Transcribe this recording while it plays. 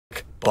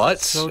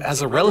But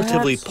as a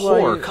relatively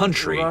poor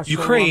country,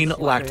 Ukraine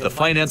lacked the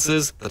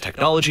finances, the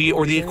technology,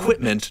 or the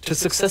equipment to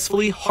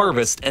successfully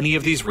harvest any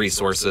of these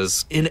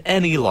resources in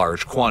any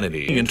large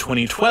quantity. In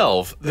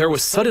 2012, there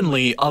was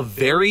suddenly a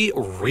very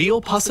real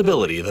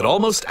possibility that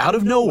almost out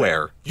of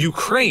nowhere,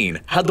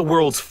 Ukraine had the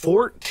world's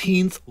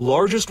 14th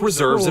largest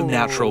reserves of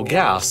natural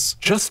gas,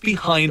 just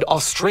behind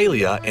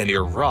Australia and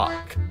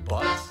Iraq.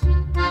 But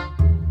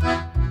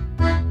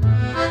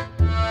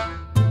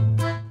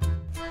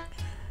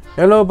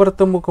Hello,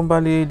 bertemu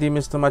kembali di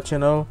Mr. Mat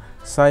Channel.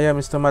 Saya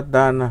Mr. Mat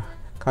dan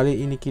kali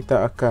ini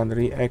kita akan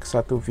react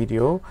satu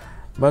video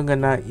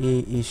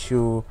mengenai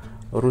isu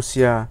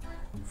Rusia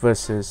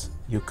versus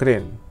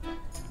Ukraine.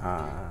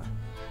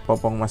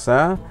 Popong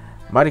masa,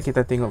 mari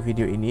kita tengok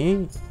video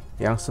ini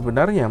yang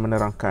sebenarnya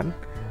menerangkan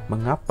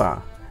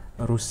mengapa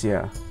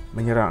Rusia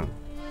menyerang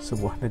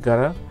sebuah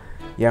negara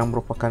yang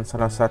merupakan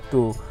salah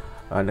satu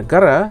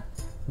negara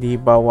di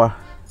bawah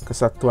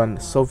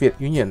kesatuan Soviet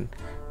Union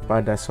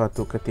pada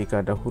suatu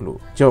ketika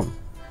dahulu. Jom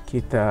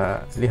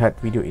kita lihat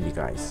video ini,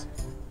 guys.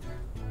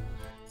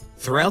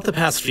 Throughout the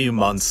past few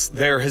months,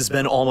 there has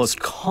been almost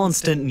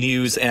constant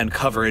news and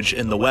coverage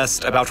in the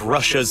West about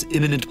Russia's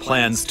imminent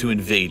plans to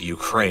invade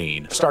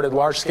Ukraine. Started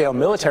large-scale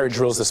military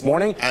drills this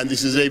morning. And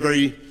this is a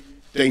very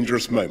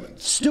dangerous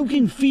moment.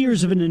 Stoking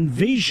fears of an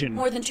invasion.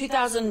 More than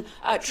 2,000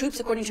 troops,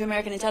 according to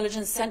American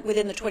intelligence, sent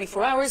within the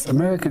 24 hours.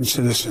 American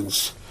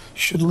citizens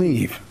should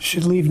leave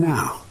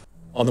now.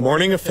 On the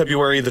morning of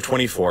February the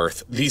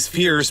 24th, these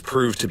fears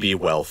proved to be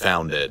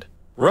well-founded.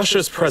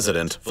 Russia's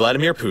president,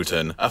 Vladimir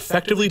Putin,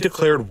 effectively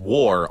declared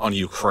war on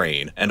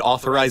Ukraine and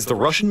authorized the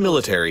Russian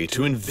military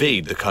to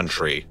invade the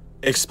country.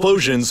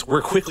 Explosions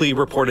were quickly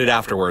reported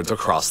afterwards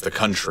across the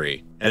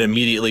country, and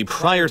immediately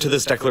prior to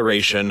this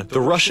declaration,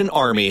 the Russian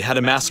army had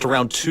amassed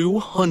around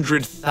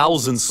 200,000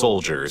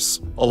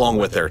 soldiers, along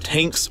with their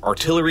tanks,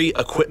 artillery,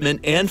 equipment,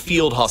 and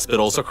field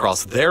hospitals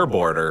across their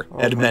border,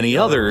 and many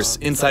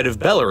others inside of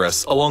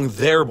Belarus along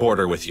their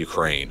border with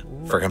Ukraine.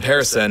 For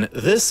comparison,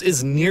 this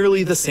is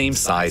nearly the same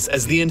size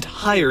as the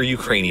entire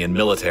Ukrainian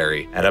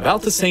military, and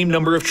about the same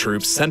number of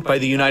troops sent by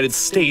the United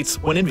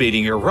States when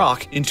invading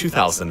Iraq in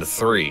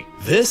 2003.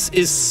 This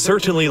is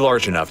certainly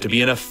large enough to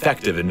be an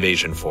effective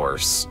invasion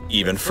force.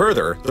 Even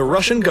further, the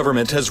Russian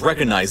government has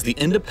recognized the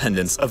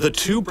independence of the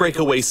two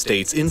breakaway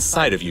states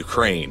inside of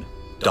Ukraine,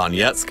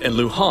 Donetsk and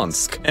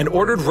Luhansk, and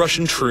ordered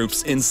Russian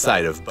troops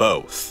inside of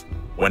both.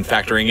 When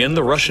factoring in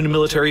the Russian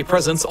military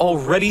presence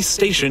already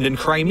stationed in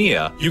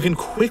Crimea, you can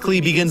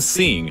quickly begin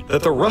seeing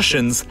that the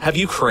Russians have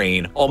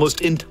Ukraine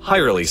almost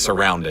entirely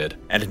surrounded.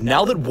 And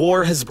now that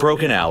war has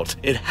broken out,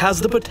 it has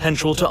the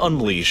potential to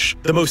unleash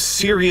the most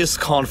serious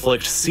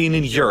conflict seen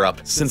in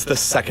Europe since the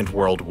Second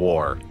World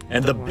War.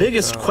 And the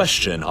biggest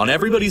question on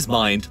everybody's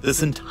mind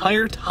this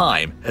entire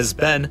time has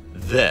been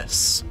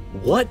this: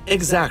 what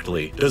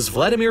exactly does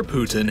Vladimir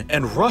Putin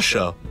and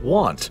Russia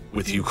want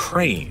with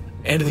Ukraine?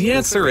 And the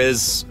answer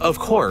is, of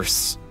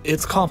course,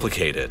 it's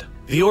complicated.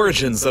 The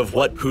origins of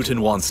what Putin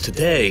wants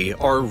today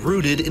are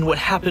rooted in what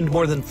happened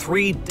more than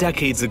 3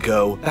 decades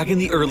ago, back in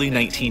the early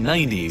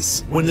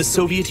 1990s, when the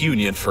Soviet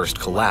Union first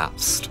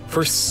collapsed.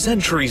 For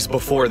centuries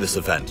before this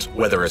event,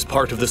 whether as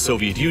part of the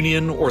Soviet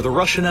Union or the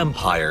Russian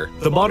Empire,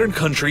 the modern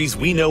countries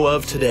we know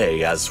of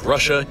today as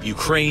Russia,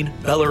 Ukraine,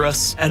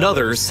 Belarus, and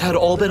others had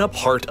all been a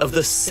part of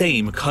the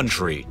same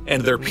country,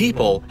 and their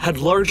people had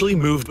largely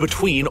moved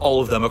between all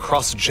of them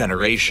across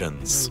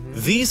generations.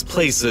 These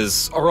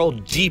places are all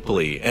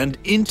deeply and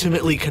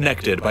intimately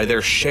connected by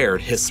their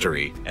shared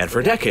history, and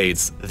for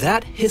decades,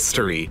 that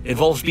history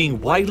involved being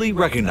widely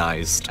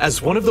recognized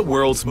as one of the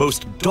world's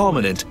most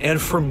dominant and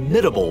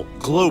formidable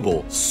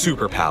global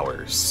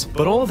superpowers.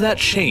 But all of that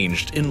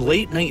changed in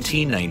late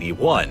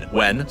 1991,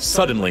 when,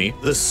 suddenly,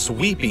 the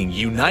sweeping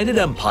United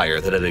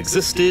Empire that had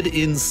existed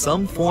in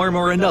some form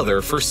or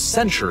another for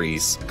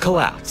centuries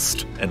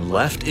collapsed, and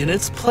left in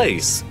its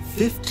place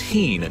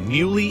 15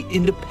 newly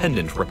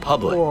independent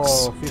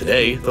republics.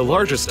 Today, the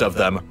largest of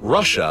them,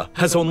 Russia,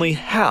 has only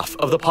half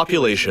of the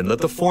population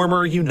that the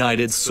former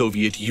United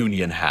Soviet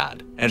Union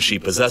had, and she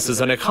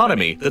possesses an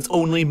economy that's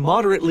only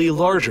moderately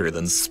larger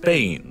than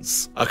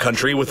Spain's, a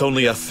country with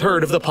only a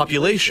third of the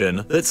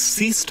population that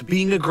ceased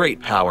being a great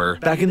power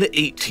back in the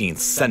 18th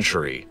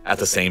century. At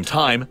the same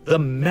time, the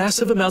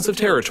massive amounts of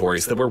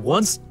territories that were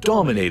once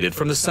dominated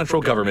from the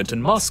central government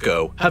in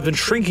Moscow have been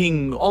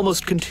shrinking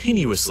almost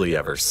continuously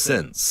ever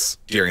since.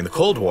 During the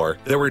Cold War,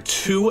 there were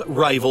 2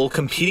 rival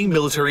competing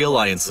military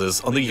alliances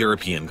on the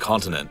European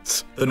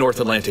continent: the North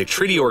Atlantic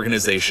Treaty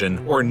Organization,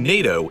 or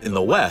NATO, in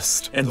the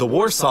west, and the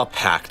Warsaw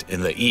Pact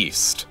in the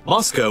east.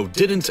 Moscow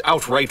didn't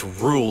outright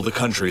rule the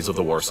countries of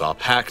the Warsaw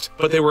Pact,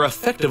 but they were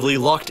effectively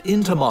locked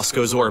into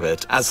Moscow's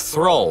orbit as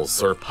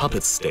thralls or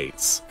puppet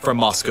states. From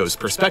Moscow's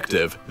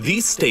perspective,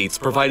 these states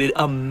provided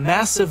a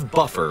massive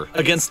buffer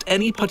against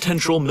any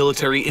potential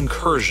military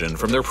incursion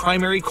from their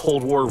primary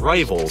Cold War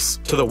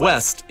rivals to the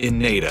west in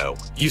NATO.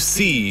 You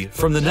see,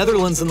 from the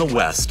Netherlands in the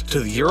west to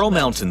the Ural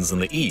Mountains in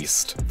the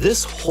east,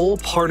 this whole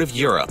part of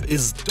Europe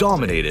is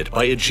dominated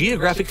by a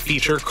geographic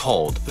feature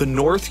called the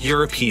North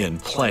European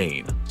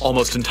Plain.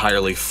 Almost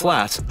entirely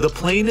flat, the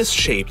plain is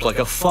shaped like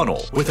a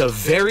funnel, with a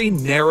very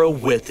narrow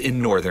width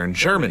in northern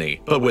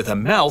Germany, but with a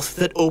mouth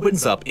that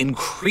opens up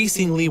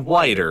increasingly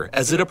wider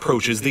as it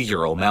approaches the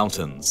Ural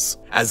Mountains.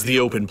 As the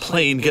open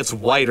plain gets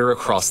wider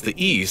across the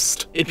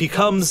east, it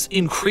becomes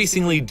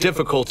increasingly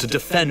difficult to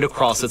defend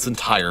across its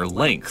entire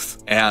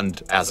length,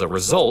 and as a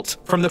result,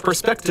 from the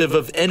perspective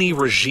of any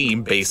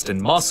regime based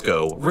in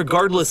Moscow,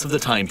 regardless of the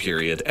time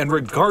period and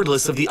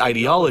regardless of the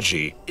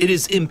ideology, it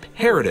is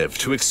imperative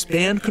to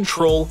expand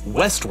control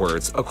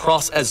westwards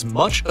across as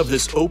much of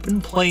this open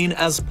plain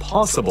as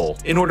possible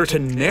in order to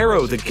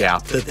narrow the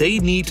gap that they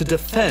need to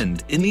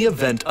defend in the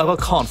event of a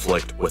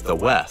conflict with the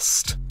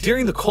West.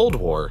 During the Cold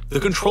War, the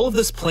control of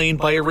this plain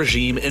by a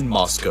regime in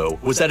Moscow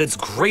was at its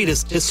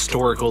greatest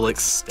historical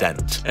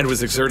extent, and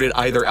was exerted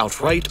either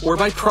outright or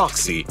by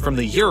proxy from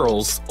the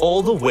Urals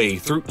all the way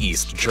through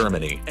East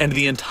Germany, and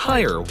the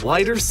entire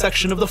wider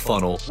section of the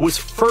funnel was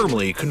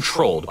firmly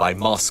controlled by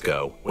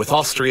Moscow, with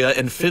Austria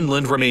and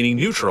Finland remaining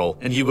neutral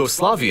and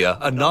Yugoslavia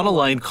a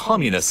non-aligned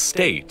communist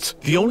state.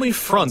 The only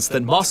fronts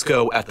that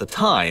Moscow at the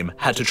time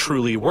had to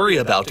truly worry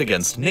about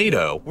against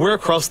NATO were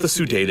across the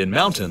Sudeten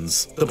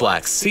Mountains, the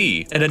Black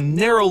Sea, and a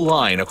narrow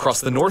line across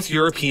the North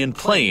European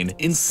plain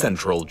in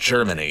central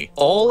Germany,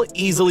 all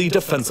easily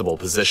defensible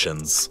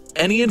positions.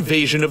 Any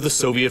invasion of the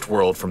Soviet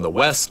world from the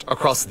west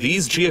across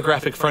these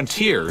geographic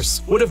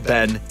frontiers would have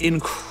been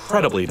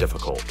incredibly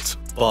difficult.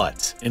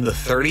 But in the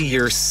 30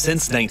 years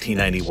since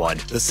 1991,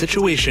 the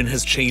situation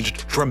has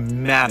changed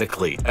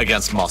dramatically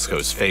against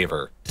Moscow's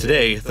favor.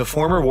 Today, the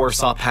former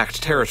Warsaw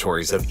Pact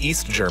territories of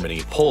East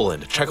Germany,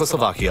 Poland,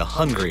 Czechoslovakia,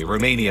 Hungary,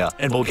 Romania,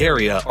 and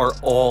Bulgaria are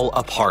all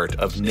a part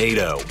of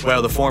NATO,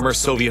 while the former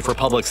Soviet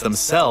republics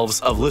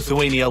themselves of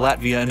Lithuania,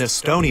 Latvia, and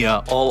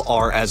Estonia all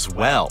are as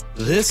well.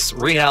 This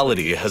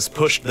reality has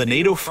pushed the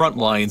NATO front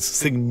lines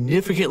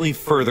significantly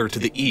further to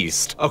the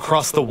east,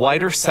 across the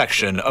wider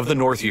section of the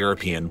North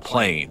European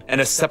plain,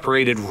 and has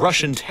separated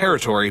Russian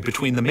territory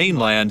between the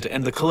mainland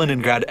and the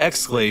Kaliningrad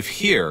exclave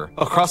here,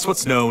 across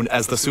what's known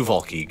as the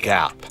Suwalki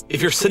Gap.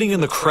 If you're sitting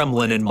in the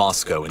Kremlin in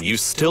Moscow and you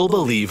still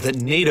believe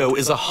that NATO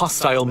is a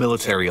hostile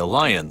military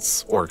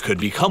alliance, or could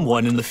become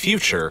one in the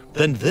future,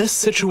 then this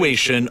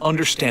situation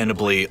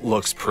understandably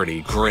looks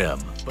pretty grim.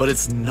 But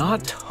it's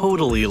not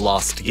totally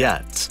lost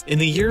yet. In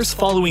the years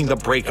following the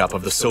breakup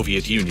of the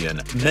Soviet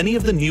Union, many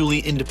of the newly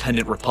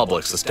independent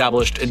republics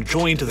established and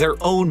joined their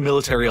own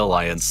military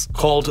alliance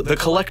called the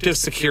Collective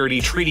Security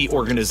Treaty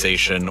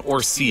Organization, or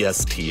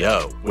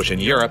CSTO, which in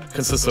Europe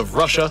consists of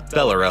Russia,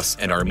 Belarus,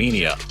 and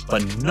Armenia,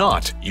 but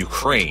not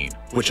Ukraine,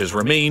 which has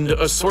remained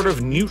a sort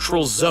of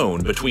neutral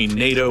zone between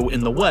NATO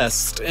in the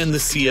west and the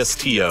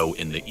CSTO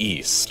in the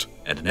east.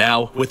 And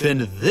now,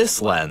 within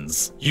this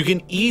lens, you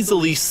can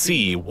easily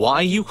see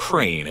why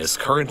Ukraine is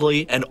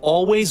currently and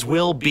always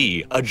will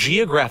be a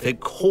geographic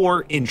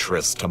core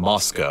interest to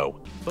Moscow.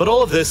 But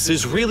all of this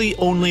is really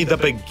only the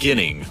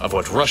beginning of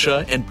what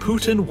Russia and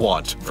Putin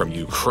want from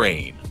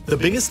Ukraine. The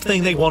biggest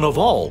thing they want of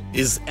all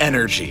is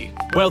energy.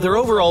 While their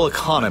overall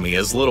economy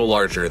is little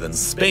larger than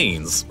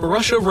Spain's,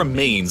 Russia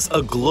remains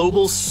a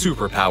global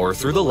superpower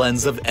through the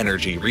lens of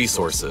energy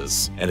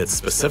resources, and it's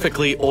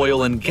specifically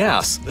oil and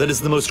gas that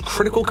is the most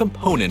critical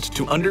component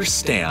to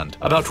understand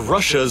about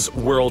Russia's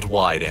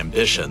worldwide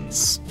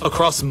ambitions.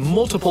 Across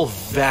multiple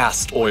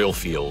vast oil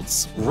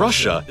fields,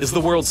 Russia is the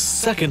world's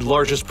second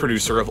largest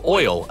producer of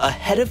oil,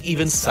 ahead of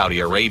even Saudi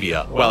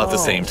Arabia, while at the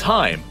same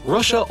time,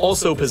 Russia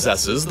also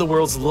possesses the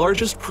world's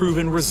largest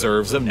proven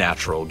reserves of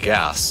natural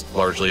gas,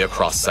 largely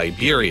across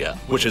Siberia,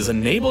 which has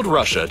enabled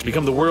Russia to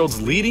become the world's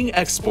leading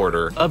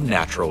exporter of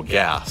natural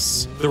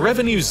gas. The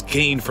revenues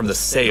gained from the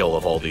sale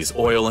of all these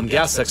oil and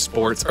gas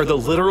exports are the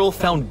literal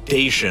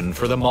foundation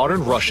for the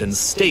modern Russian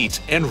state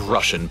and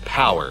Russian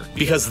power,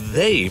 because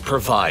they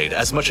provide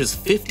as much as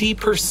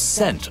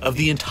 50% of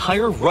the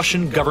entire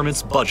Russian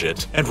government's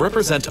budget and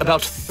represent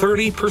about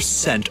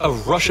 30%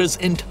 of Russia's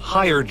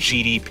entire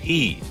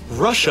GDP.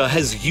 Russia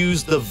has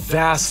used the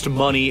vast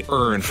money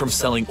earned from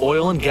selling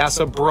oil and gas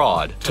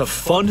abroad to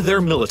fund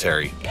their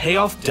military, pay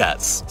off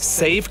debts,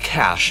 save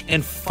cash,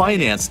 and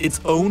finance its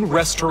own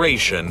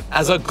restoration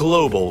as a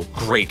global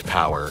great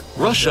power.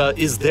 Russia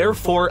is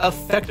therefore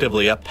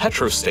effectively a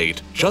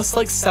petrostate, just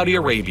like Saudi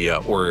Arabia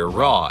or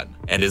Iran,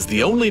 and is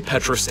the only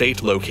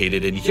petrostate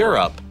located in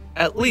Europe,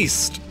 at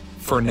least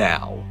for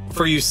now.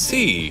 For you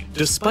see,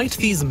 despite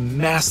these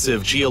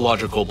massive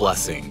geological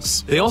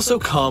blessings, they also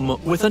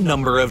come with a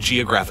number of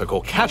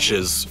geographical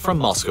catches from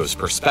Moscow's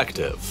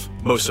perspective.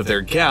 Most of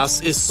their gas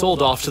is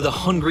sold off to the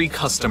hungry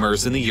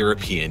customers in the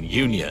European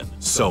Union,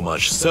 so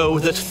much so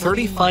that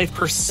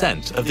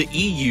 35% of the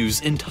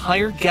EU's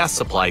entire gas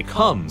supply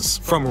comes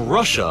from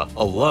Russia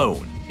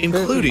alone.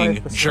 including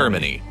 35%.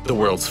 Germany, the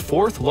world's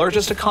fourth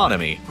largest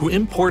economy, who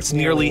imports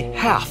nearly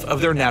half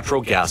of their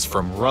natural gas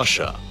from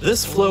Russia.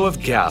 This flow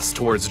of gas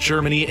towards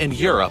Germany and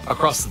Europe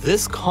across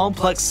this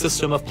complex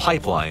system of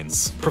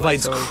pipelines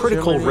provides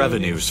critical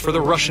revenues for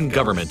the Russian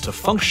government to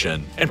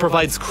function and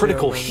provides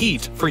critical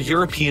heat for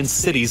European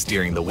cities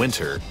during the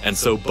winter. And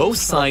so both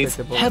sides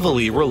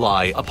heavily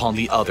rely upon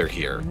the other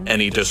here.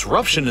 Any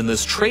disruption in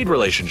this trade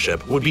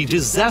relationship would be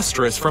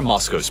disastrous from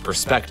Moscow's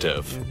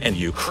perspective, and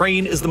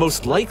Ukraine is the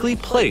most likely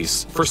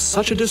place for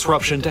such a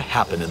disruption to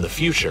happen in the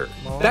future.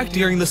 Back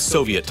during the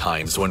Soviet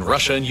times, when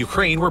Russia and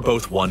Ukraine were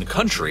both one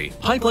country,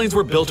 pipelines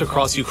were built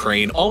across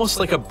Ukraine almost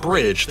like a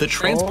bridge that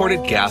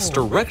transported gas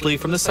directly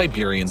from the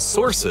Siberian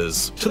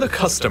sources to the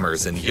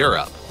customers in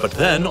Europe. But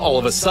then, all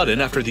of a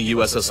sudden, after the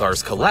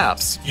USSR's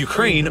collapse,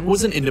 Ukraine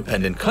was an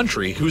independent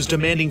country who's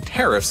demanding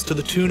tariffs to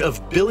the tune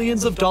of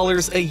billions of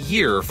dollars a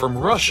year from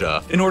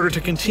Russia in order to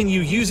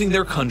continue using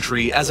their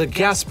country as a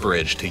gas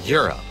bridge to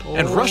Europe.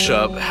 And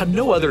Russia had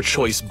no other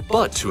choice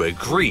but to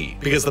agree,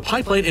 because the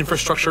pipeline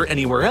infrastructure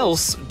anywhere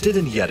else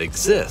didn't yet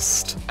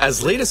exist.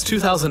 As late as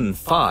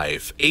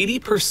 2005,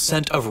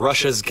 80% of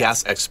Russia's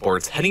gas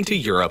exports heading to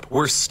Europe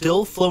were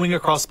still flowing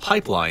across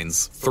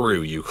pipelines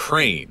through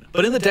Ukraine.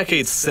 But in the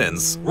decades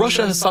since,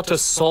 Russia has sought to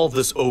solve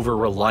this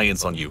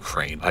over-reliance on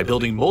Ukraine by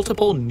building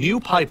multiple new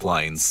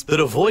pipelines that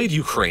avoid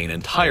Ukraine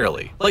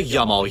entirely, like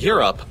Yamal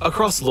Europe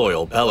across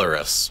loyal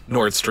Belarus,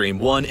 Nord Stream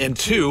 1 and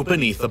 2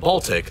 beneath the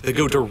Baltic that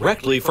go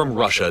directly from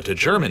Russia to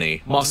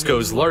Germany,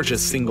 Moscow's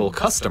largest single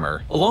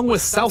customer, along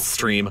with South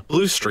Stream,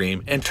 Blue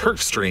Stream, and Turk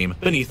Stream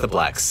beneath the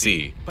Black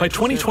Sea. By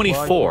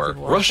 2024,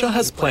 Russia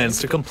has plans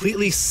to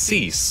completely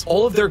cease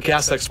all of their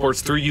gas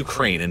exports through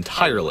Ukraine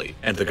entirely,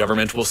 and the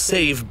government will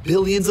save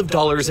billions of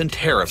dollars in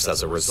tariffs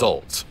as a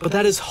result. But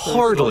that is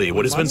hardly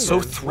what has been so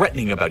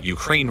threatening about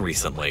Ukraine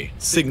recently.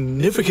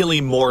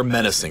 Significantly more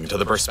menacing to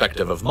the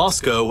perspective of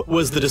Moscow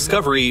was the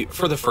discovery,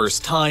 for the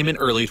first time in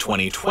early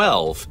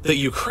 2012, that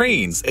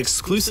Ukraine's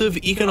exclusive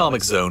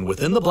economic zone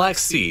within the Black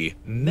Sea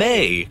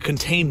may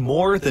contain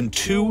more than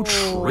 2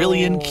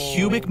 trillion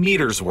cubic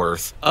meters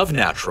worth of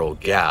natural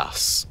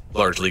gas,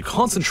 largely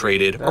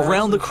concentrated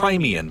around the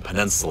Crimean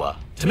Peninsula.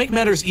 To make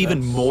matters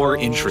even more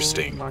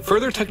interesting,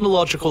 further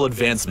technological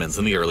advancements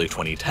in the early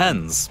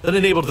 2010s that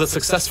enabled the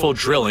successful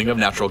drilling of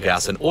natural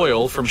gas and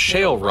oil from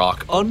shale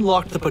rock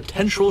unlocked the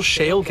potential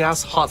shale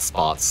gas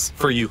hotspots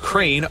for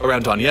Ukraine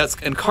around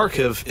Donetsk and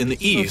Kharkiv in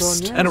the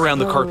east and around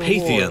the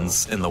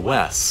Carpathians in the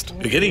west.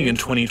 Beginning in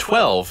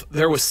 2012,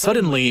 there was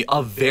suddenly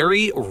a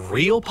very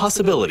real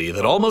possibility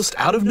that almost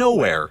out of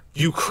nowhere,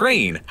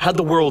 Ukraine had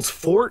the world's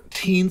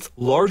 14th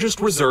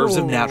largest reserves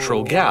of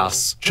natural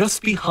gas,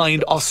 just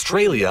behind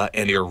Australia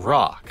and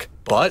Iraq.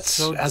 But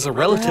as a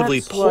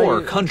relatively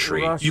poor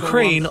country,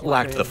 Ukraine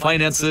lacked the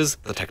finances,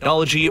 the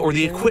technology, or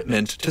the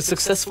equipment to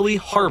successfully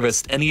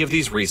harvest any of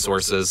these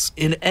resources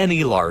in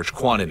any large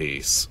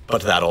quantities.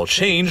 But that all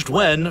changed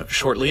when,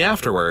 shortly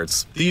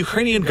afterwards, the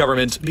Ukrainian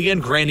government began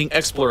granting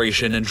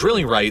exploration and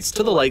drilling rights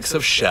to the likes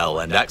of Shell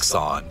and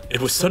Exxon.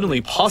 It was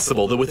suddenly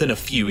possible that within a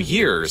few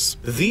years,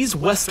 these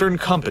Western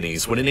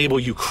companies would enable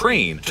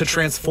Ukraine to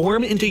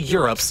transform into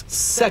Europe's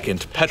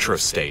second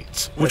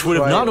petrostate, which would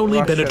have not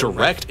only been a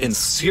direct and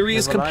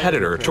serious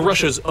competitor to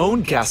Russia's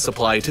own gas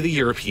supply to the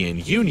European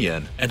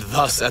Union, and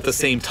thus at the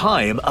same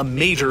time a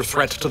major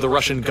threat to the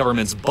Russian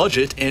government's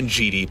budget and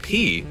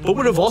GDP, but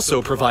would have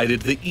also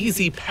provided the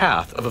easy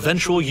path of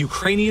eventual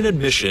Ukrainian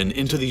admission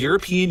into the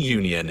European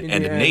Union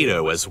and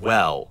NATO as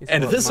well.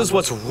 And this is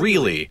what's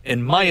really,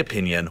 in my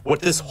opinion, what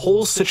this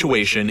whole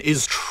situation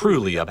is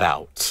truly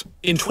about.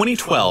 In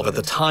 2012, at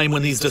the time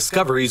when these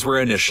discoveries were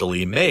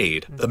initially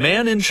made, the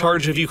man in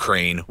charge of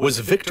Ukraine was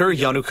Viktor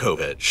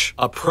Yanukovych,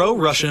 a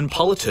pro-Russian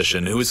politician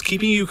who was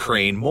keeping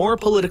Ukraine more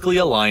politically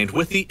aligned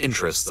with the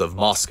interests of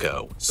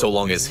Moscow. So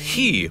long as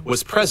he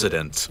was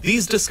president,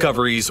 these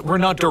discoveries were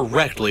not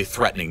directly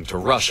threatening to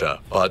Russia.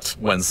 But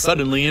when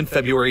suddenly in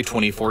February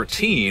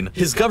 2014,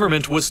 his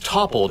government was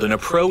toppled in a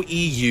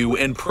pro-EU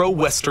and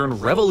pro-Western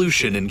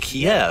revolution in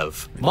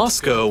Kiev,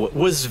 Moscow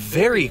was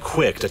very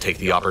quick to take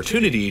the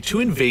opportunity to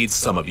invade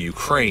some of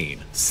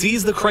Ukraine,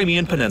 seize the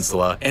Crimean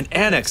Peninsula, and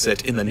annex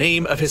it in the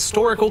name of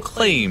historical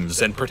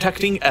claims and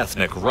protecting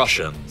ethnic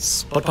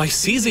Russians. But by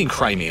seizing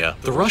Crimea,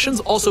 the Russians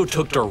also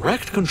took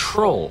direct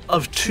control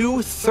of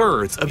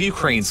 2/3 of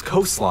Ukraine's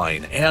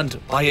coastline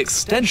and, by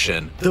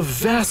extension, the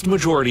vast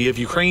majority of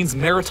Ukraine's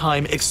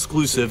maritime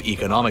exclusive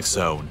economic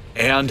zone.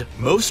 And,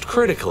 most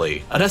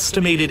critically, an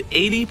estimated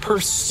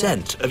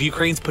 80% of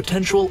Ukraine's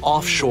potential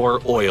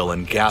offshore oil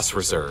and gas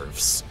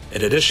reserves.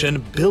 In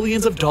addition,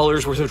 billions of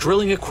dollars worth of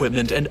drilling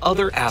equipment and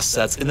other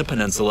assets in the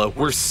peninsula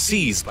were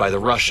seized by the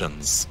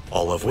Russians,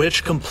 all of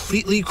which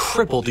completely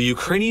crippled the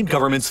Ukrainian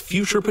government's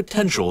future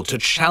potential to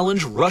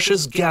challenge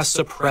Russia's gas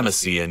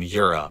supremacy in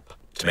Europe.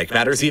 To make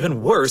matters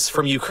even worse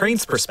from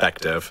Ukraine's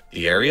perspective,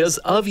 the areas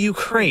of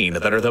Ukraine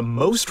that are the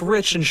most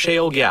rich in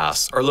shale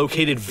gas are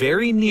located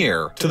very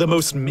near to the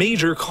most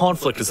major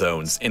conflict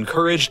zones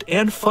encouraged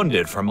and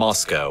funded from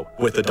Moscow,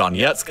 with the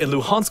Donetsk and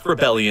Luhansk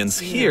rebellions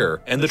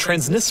here and the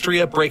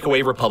Transnistria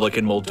breakaway republic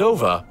in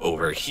Moldova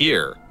over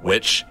here,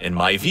 which, in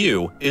my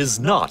view,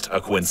 is not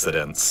a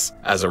coincidence.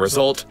 As a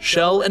result,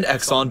 Shell and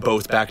Exxon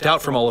both backed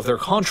out from all of their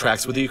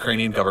contracts with the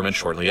Ukrainian government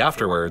shortly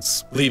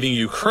afterwards, leaving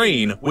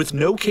Ukraine with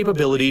no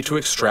capability to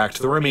extract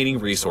the remaining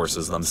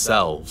resources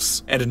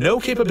themselves, and no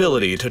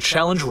capability to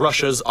challenge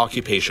Russia's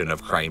occupation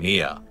of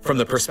Crimea. From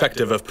the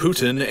perspective of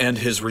Putin and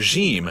his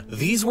regime,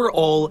 these were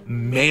all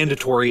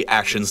mandatory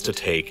actions to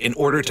take in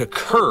order to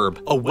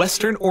curb a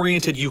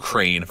Western-oriented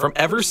Ukraine from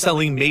ever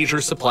selling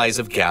major supplies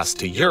of gas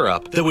to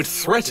Europe that would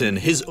threaten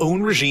his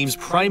own regime's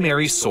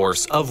primary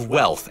source of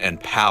wealth and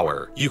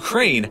power.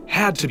 Ukraine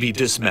had to be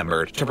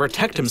dismembered to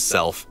protect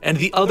himself and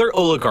the other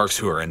oligarchs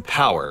who are in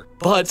power.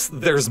 But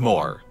there's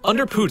more.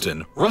 Under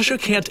Putin, Russia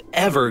can't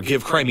ever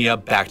give Crimea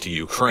back to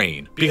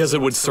Ukraine, because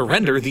it would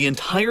surrender the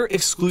entire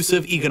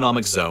exclusive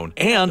economic zone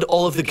and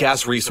all of the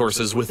gas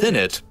resources within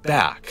it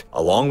back,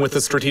 along with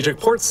the strategic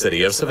port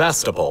city of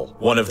Sevastopol,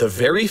 one of the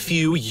very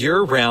few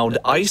year-round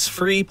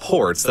ice-free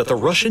ports that the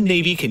Russian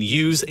Navy can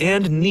use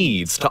and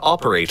needs to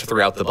operate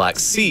throughout the Black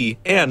Sea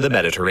and the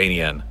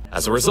Mediterranean.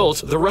 As a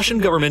result, the Russian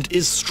government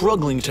is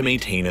struggling to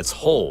maintain its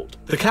hold.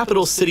 The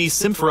capital city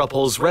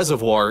Simferopol's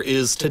reservoir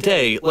is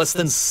today less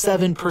than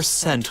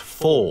 7%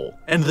 full,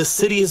 and the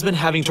city has been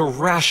having to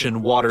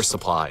ration water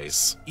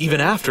supplies, even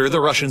after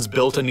the Russians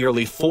built a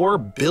nearly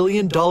 $4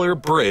 billion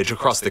bridge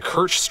across the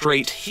Kerch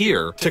Strait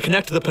here to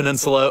connect the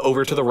peninsula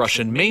over to the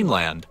Russian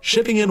mainland.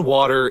 Shipping in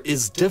water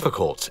is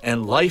difficult,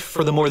 and life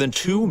for the more than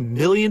 2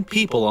 million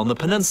people on the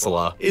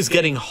peninsula is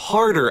getting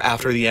harder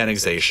after the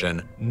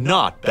annexation,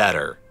 not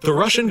better. The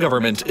Russian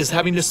government is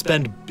having to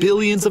spend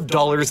billions of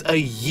dollars a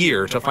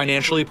year to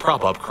financially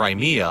prop up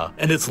Crimea,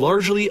 and it's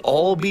largely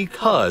all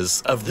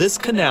because of this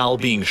canal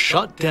being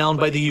shut down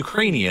by the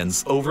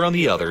Ukrainians over on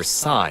the other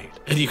side.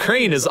 And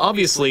Ukraine is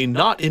obviously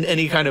not in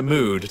any kind of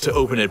mood to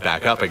open it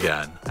back up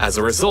again. As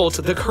a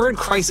result, the current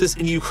crisis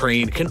in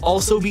Ukraine can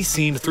also be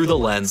seen through the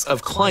lens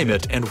of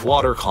climate and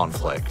water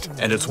conflict,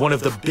 and it's one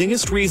of the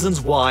biggest reasons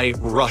why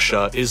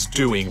Russia is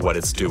doing what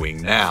it's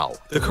doing now.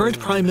 The current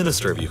Prime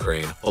Minister of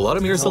Ukraine,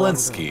 Volodymyr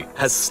Zelensky,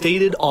 has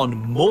stated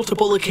on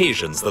multiple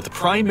occasions that the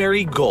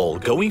primary goal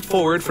going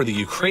forward for the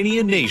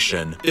Ukrainian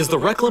nation is the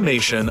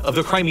reclamation of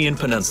the Crimean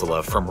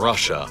Peninsula from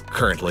Russia.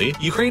 Currently,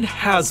 Ukraine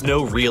has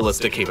no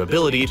realistic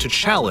capability to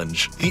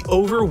challenge the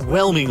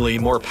overwhelmingly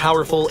more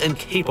powerful and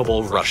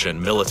capable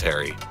Russian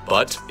military.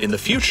 But in the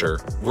future,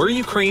 were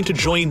Ukraine to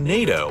join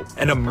NATO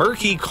and a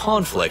murky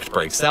conflict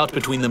breaks out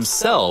between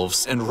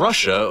themselves and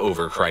Russia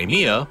over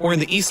Crimea, or in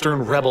the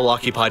eastern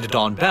rebel-occupied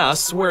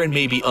Donbass where it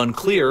may be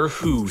unclear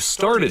who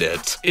started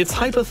it, it's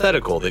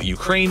hypothetical that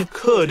Ukraine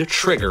could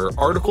trigger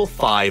Article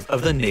 5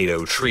 of the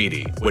NATO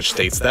treaty, which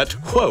states that,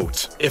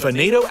 quote, if a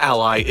NATO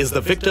ally is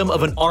the victim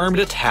of an armed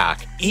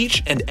attack,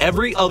 each and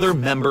every other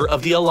member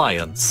of the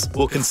alliance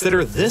will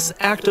consider this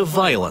act of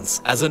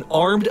violence as an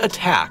armed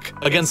attack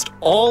against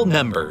all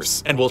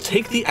members and will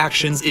take the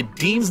actions it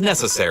deems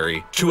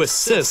necessary to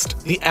assist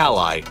the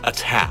ally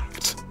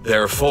attacked.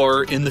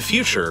 Therefore, in the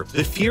future,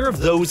 the fear of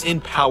those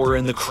in power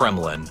in the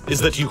Kremlin is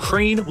that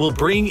Ukraine will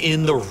bring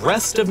in the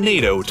rest of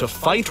NATO to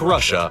fight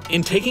Russia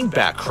in taking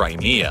back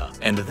Crimea,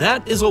 and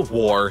that is a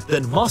war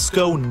that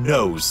Moscow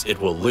knows it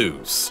will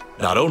lose.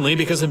 Not only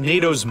because of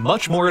NATO's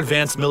much more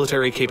advanced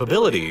military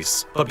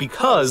capabilities, but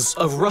because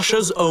of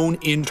Russia's own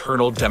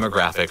internal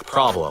demographic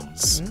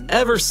problems.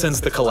 Ever since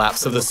the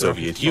collapse of the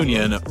Soviet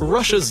Union,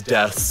 Russia's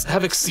deaths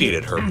have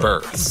exceeded her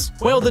births,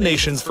 while the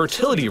nation's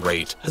fertility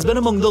rate has been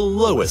among the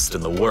lowest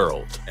in the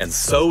world. And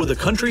so the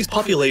country's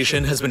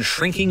population has been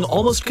shrinking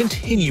almost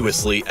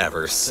continuously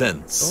ever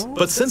since.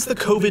 But since the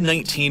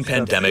COVID-19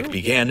 pandemic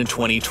began in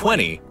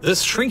 2020,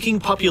 this shrinking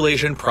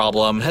population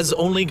problem has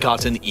only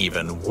gotten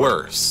even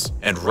worse,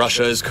 and Russia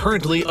is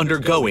currently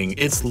undergoing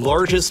its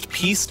largest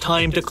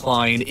peacetime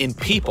decline in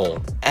people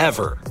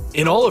ever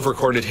in all of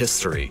recorded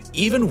history,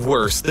 even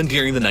worse than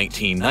during the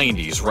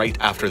 1990s right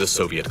after the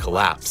Soviet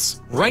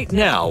collapse. Right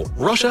now,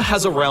 Russia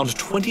has around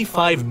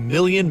 25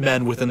 million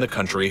men within the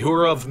country who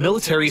are of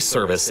military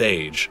service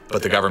age,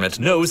 but the government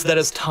knows that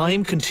as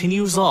time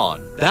continues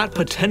on, that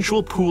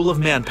potential pool of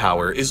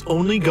manpower is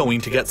only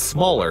going to get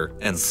smaller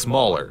and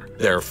smaller.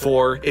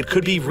 Therefore, it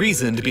could be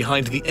reasoned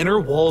behind the inner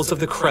walls of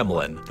the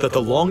Kremlin that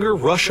the longer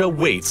Russia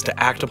waits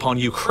to act upon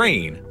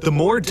Ukraine, the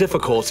more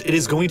difficult it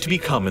is going to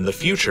become in the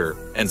future,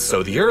 and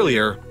so the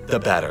earlier, the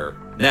better.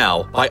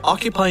 Now, by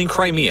occupying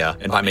Crimea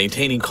and by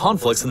maintaining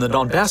conflicts in the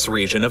Donbass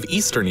region of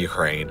eastern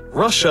Ukraine,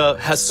 Russia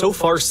has so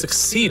far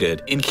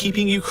succeeded in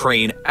keeping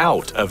Ukraine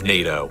out of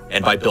NATO.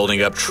 And by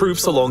building up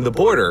troops along the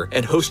border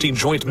and hosting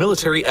joint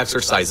military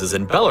exercises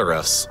in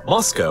Belarus,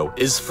 Moscow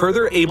is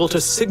further able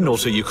to signal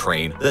to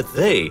Ukraine that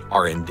they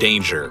are in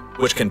danger,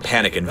 which can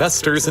panic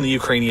investors in the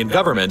Ukrainian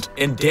government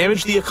and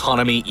damage the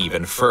economy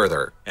even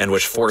further, and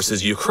which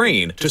forces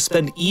Ukraine to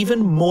spend even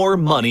more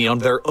money on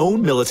their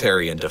own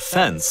military and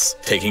defense,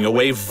 taking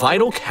away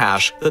vital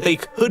cash that they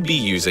could be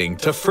using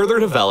to further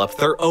develop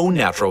their own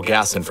natural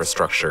gas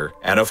infrastructure.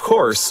 And of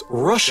course,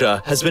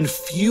 Russia has been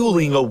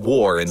fueling a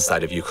war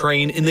inside of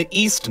Ukraine in the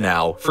east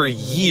now for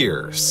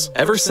years,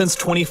 ever since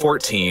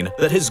 2014,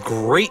 that has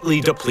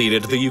greatly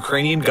depleted the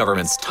Ukrainian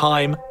government's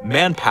time,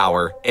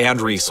 manpower,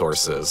 and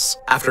resources.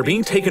 After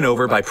being taken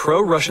over by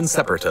pro-Russian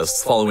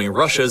separatists following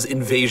Russia's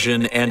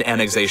invasion and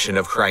annexation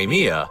of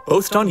Crimea,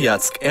 both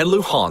Donetsk and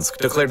Luhansk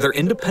declared their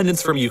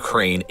independence from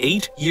Ukraine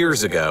 8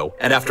 years ago,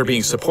 and after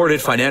being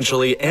supported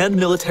financially and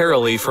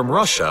militarily from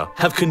Russia,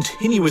 have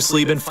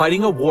continuously been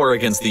fighting a war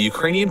against the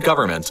Ukrainian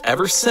government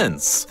ever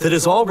since that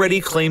has already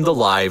claimed the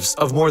lives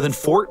of more than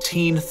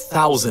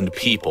 14,000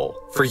 people.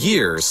 For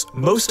years,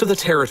 most of the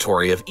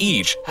territory of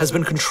each has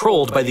been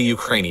controlled by the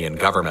Ukrainian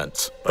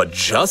government. But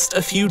just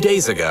a few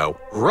days ago,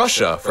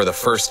 Russia, for the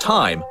first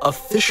time,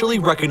 officially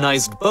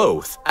recognized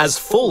both as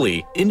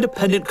fully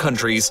independent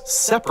countries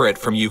separate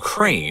from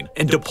Ukraine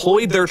and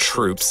deployed their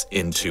troops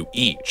into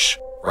each.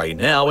 Right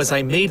now, as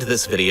I made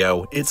this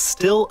video, it's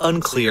still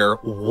unclear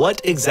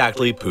what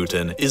exactly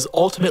Putin is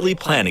ultimately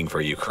planning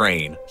for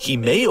Ukraine. He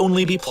may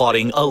only be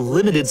plotting a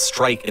limited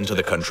strike into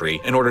the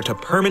country in order to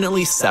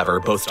permanently sever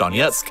both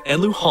Donetsk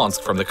and Luhansk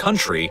from the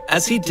country,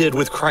 as he did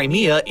with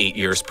Crimea 8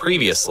 years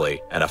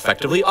previously, and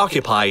effectively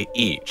occupy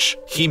each.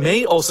 He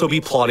may also be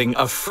plotting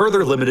a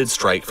further limited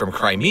strike from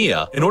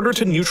Crimea in order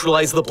to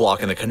neutralize the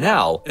block in the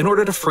canal in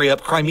order to free up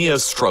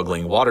Crimea's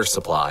struggling water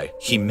supply.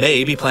 He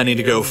may be planning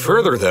to go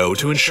further, though,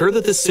 to ensure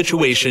that this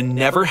situation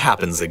never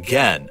happens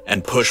again,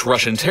 and push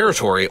Russian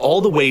territory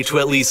all the way to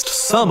at least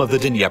some of the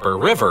Dnieper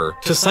River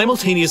to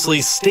simultaneously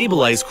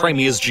stabilize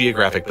Crimea's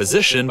geographic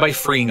position by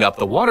freeing up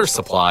the water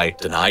supply,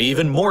 deny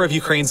even more of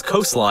Ukraine's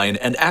coastline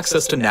and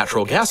access to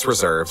natural gas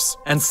reserves,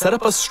 and set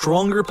up a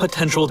stronger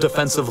potential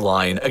defensive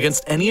line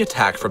against any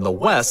attack from the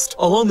west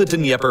along the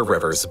Dnieper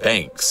River's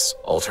banks.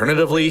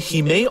 Alternatively,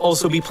 he may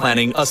also be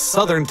planning a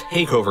southern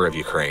takeover of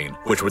Ukraine,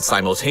 which would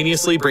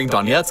simultaneously bring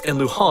Donetsk and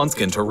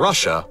Luhansk into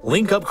Russia,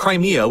 link up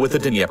Crimea with the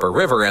Dnieper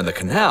River and the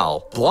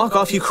canal, block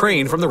off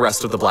Ukraine from the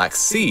rest of the Black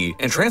Sea,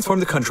 and transform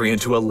the country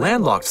into a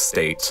landlocked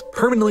state,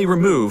 permanently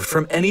removed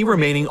from any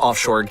remaining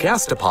offshore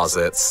gas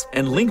deposits,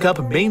 and link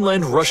up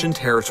mainland Russian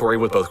territory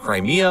with both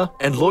Crimea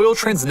and loyal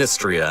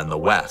Transnistria in the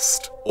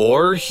west.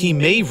 Or he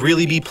may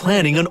really be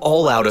planning an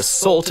all-out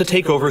assault to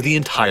take over the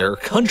entire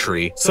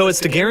country, so as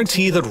to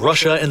guarantee that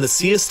Russia and the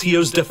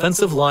CSTO's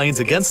defensive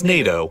lines against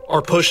NATO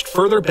are pushed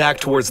further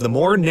back towards the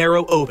more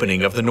narrow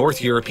opening of the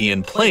North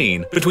European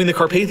plain between the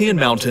Carpathian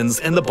Mountains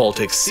and the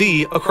Baltic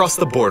Sea across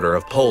the border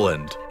of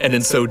Poland, and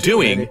in so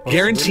doing,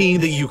 guaranteeing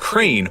that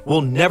Ukraine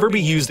will never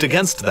be used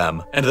against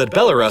them, and that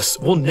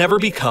Belarus will never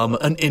become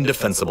an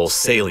indefensible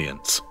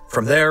salient.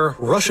 From there,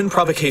 Russian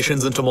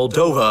provocations into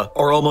Moldova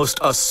are almost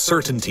a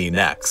certainty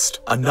next.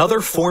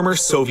 Another former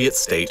Soviet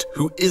state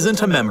who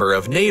isn't a member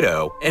of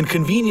NATO, and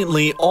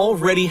conveniently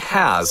already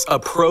has a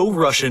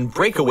pro-Russian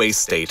breakaway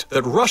state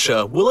that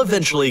Russia will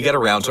eventually get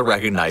around to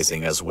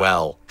recognizing as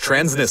well.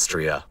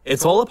 Transnistria.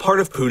 It's all a part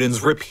of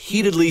Putin's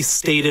repeatedly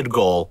stated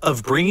goal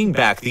of bringing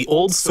back the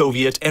old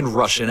Soviet and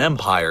Russian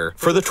empire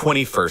for the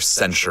 21st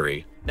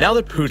century. Now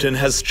that Putin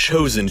has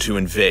chosen to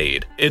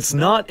invade, it's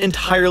not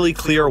entirely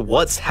clear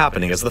what's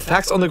happening as the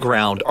facts on the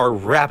ground are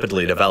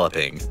rapidly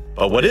developing.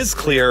 But what is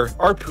clear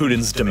are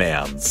Putin's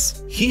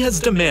demands. He has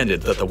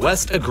demanded that the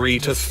West agree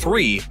to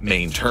 3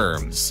 main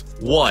terms.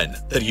 1.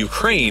 That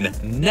Ukraine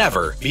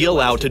never be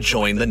allowed to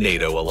join the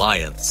NATO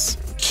alliance.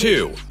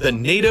 2. That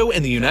NATO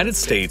and the United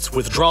States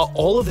withdraw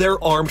all of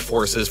their armed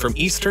forces from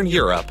Eastern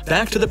Europe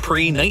back to the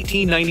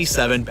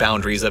pre-1997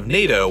 boundaries of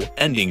NATO,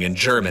 ending in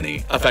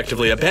Germany,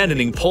 effectively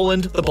abandoning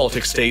Poland, the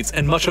Baltic states,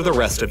 and much of the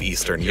rest of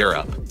Eastern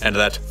Europe. And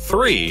that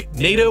 3.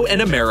 NATO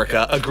and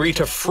America agree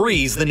to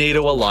freeze the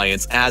NATO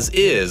alliance as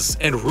is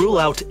and rule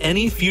out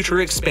any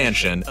future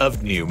expansion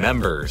of new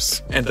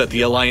members. And that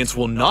the alliance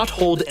will not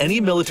hold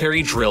any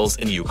military drills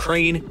in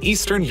Ukraine,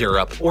 Eastern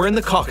Europe, or in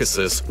the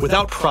Caucasus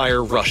without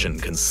prior Russian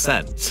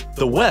consent.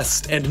 The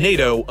West and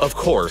NATO, of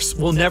course,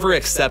 will never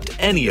accept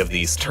any of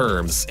these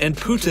terms, and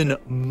Putin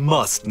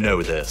must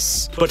know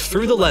this. But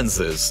through the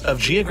lenses of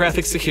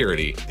geographic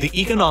security, the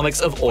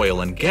economics of oil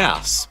and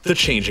gas, the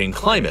changing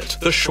climate,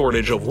 the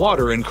shortage of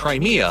water in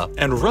Crimea,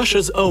 and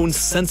Russia's own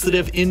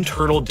sensitive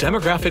internal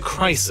demographic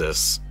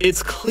crisis,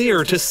 it's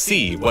clear to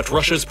see what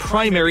Russia's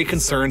primary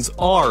concerns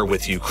are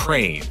with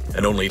Ukraine,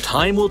 and only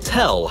time will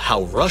tell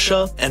how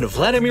Russia and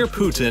Vladimir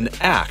Putin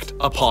act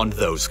upon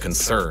those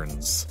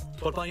concerns.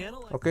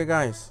 Oke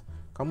guys,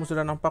 kamu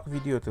sudah nampak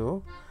video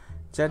tuh.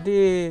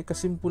 Jadi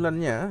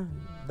kesimpulannya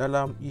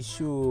dalam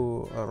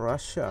isu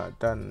Russia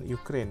dan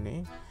Ukraine ni,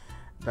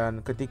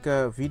 dan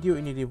ketika video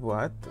ini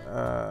dibuat,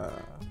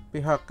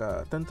 pihak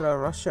tentera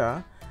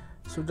Russia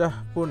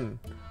sudah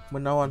pun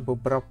menawan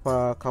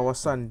beberapa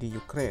kawasan di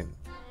Ukraine.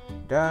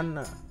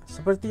 Dan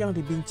seperti yang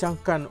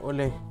dibincangkan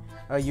oleh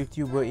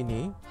YouTuber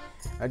ini,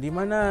 di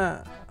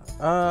mana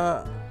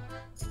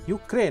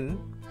Ukraine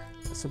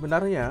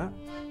sebenarnya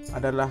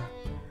adalah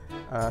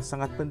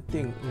sangat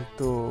penting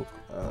untuk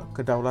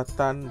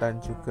kedaulatan dan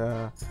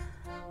juga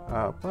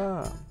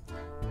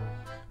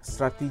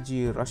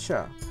strategi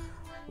Russia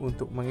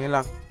untuk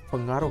mengelak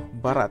pengaruh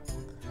Barat.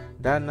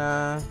 Dan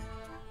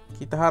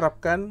kita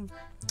harapkan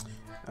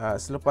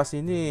selepas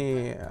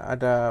ini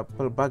ada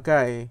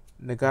pelbagai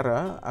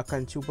negara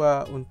akan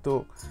cuba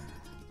untuk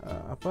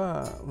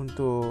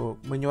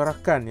untuk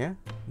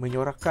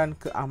menyuarakan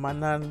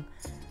keamanan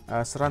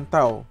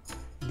serantau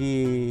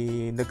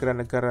di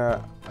negara-negara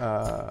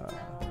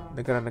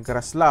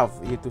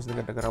Slav, iaitu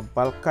negara-negara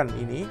Balkan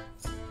ini,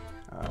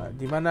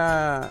 di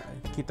mana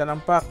kita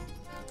nampak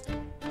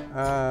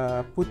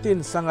Putin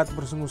sangat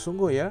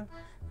bersungguh-sungguh, ya.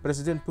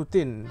 Presiden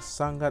Putin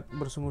sangat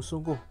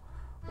bersungguh-sungguh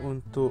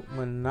untuk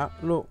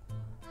menakluk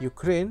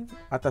Ukraine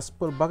atas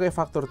pelbagai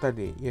faktor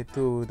tadi,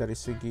 iaitu dari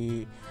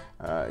segi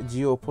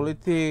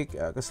geopolitik,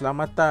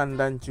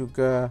 keselamatan dan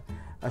juga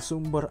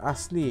sumber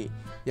asli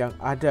yang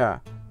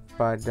ada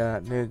pada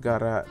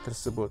negara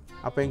tersebut.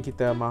 Apa yang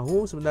kita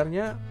mahu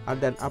sebenarnya,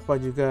 dan apa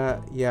juga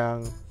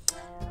yang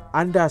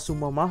anda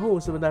semua mahu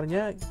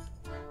sebenarnya,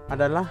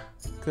 adalah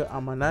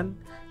keamanan,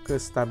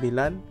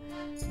 kestabilan,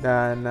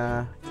 dan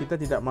kita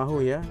tidak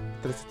mahu, ya,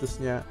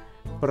 tercetusnya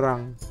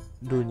perang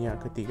dunia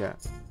ketiga.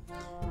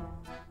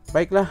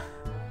 Baiklah,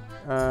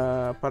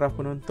 para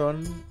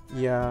penonton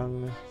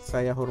yang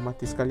saya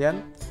hormati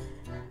sekalian,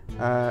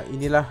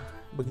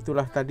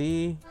 begitulah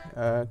tadi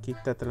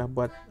kita telah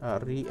buat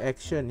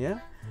reaction, ya,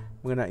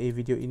 mengenai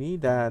video ini.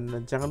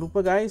 Dan jangan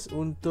lupa guys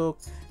untuk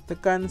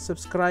tekan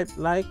subscribe,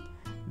 like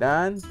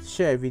dan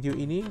share video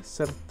ini,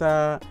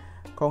 serta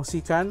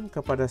kongsikan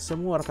kepada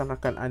semua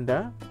rakan-rakan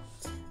anda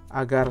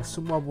agar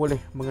semua boleh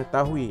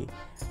mengetahui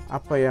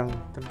apa yang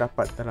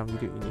terdapat dalam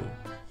video ini.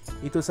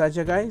 Itu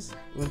saja guys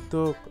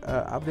untuk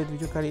update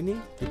video kali ini.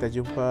 Kita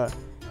jumpa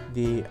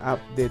di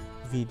update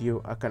video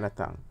akan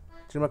datang.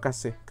 Terima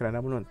kasih kerana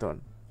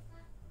menonton.